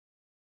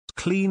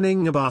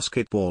Cleaning a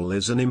basketball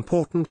is an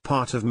important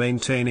part of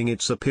maintaining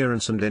its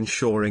appearance and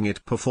ensuring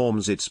it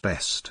performs its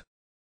best.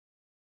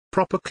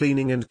 Proper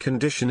cleaning and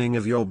conditioning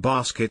of your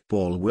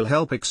basketball will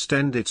help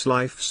extend its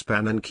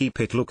lifespan and keep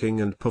it looking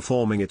and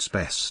performing its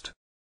best.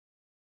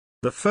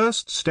 The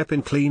first step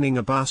in cleaning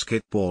a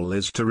basketball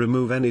is to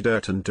remove any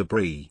dirt and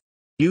debris.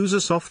 Use a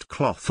soft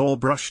cloth or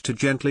brush to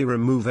gently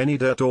remove any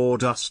dirt or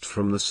dust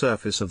from the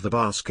surface of the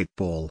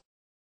basketball.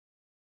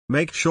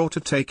 Make sure to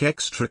take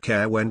extra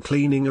care when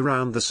cleaning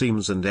around the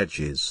seams and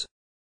edges.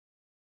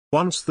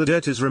 Once the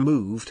dirt is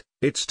removed,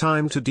 it's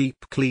time to deep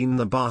clean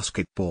the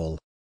basketball.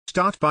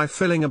 Start by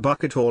filling a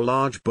bucket or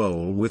large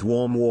bowl with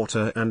warm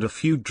water and a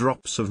few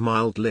drops of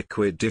mild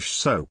liquid dish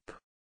soap.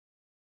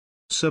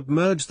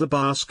 Submerge the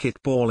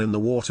basketball in the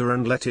water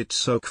and let it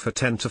soak for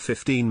 10 to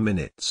 15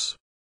 minutes.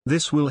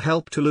 This will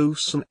help to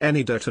loosen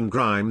any dirt and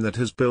grime that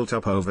has built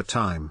up over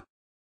time.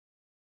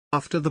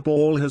 After the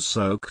ball has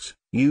soaked,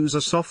 use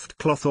a soft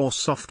cloth or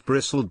soft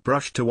bristled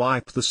brush to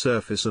wipe the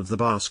surface of the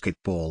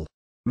basketball.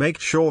 Make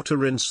sure to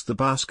rinse the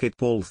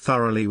basketball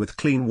thoroughly with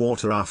clean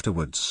water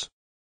afterwards.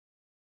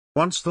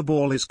 Once the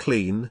ball is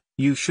clean,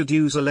 you should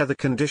use a leather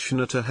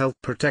conditioner to help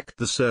protect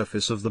the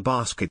surface of the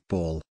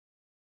basketball.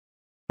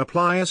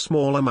 Apply a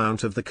small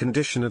amount of the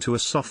conditioner to a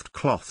soft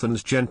cloth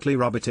and gently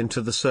rub it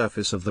into the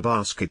surface of the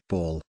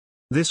basketball.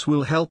 This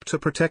will help to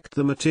protect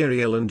the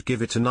material and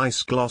give it a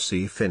nice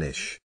glossy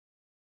finish.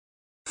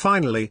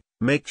 Finally,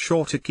 make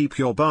sure to keep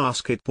your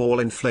basketball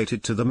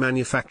inflated to the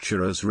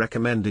manufacturer's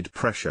recommended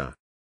pressure.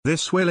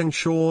 This will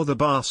ensure the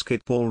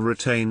basketball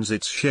retains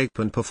its shape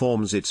and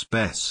performs its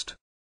best.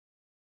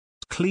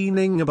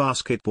 Cleaning a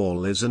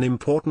basketball is an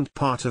important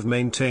part of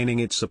maintaining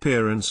its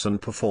appearance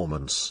and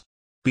performance.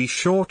 Be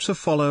sure to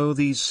follow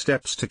these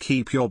steps to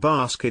keep your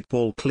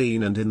basketball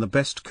clean and in the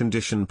best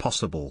condition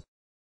possible.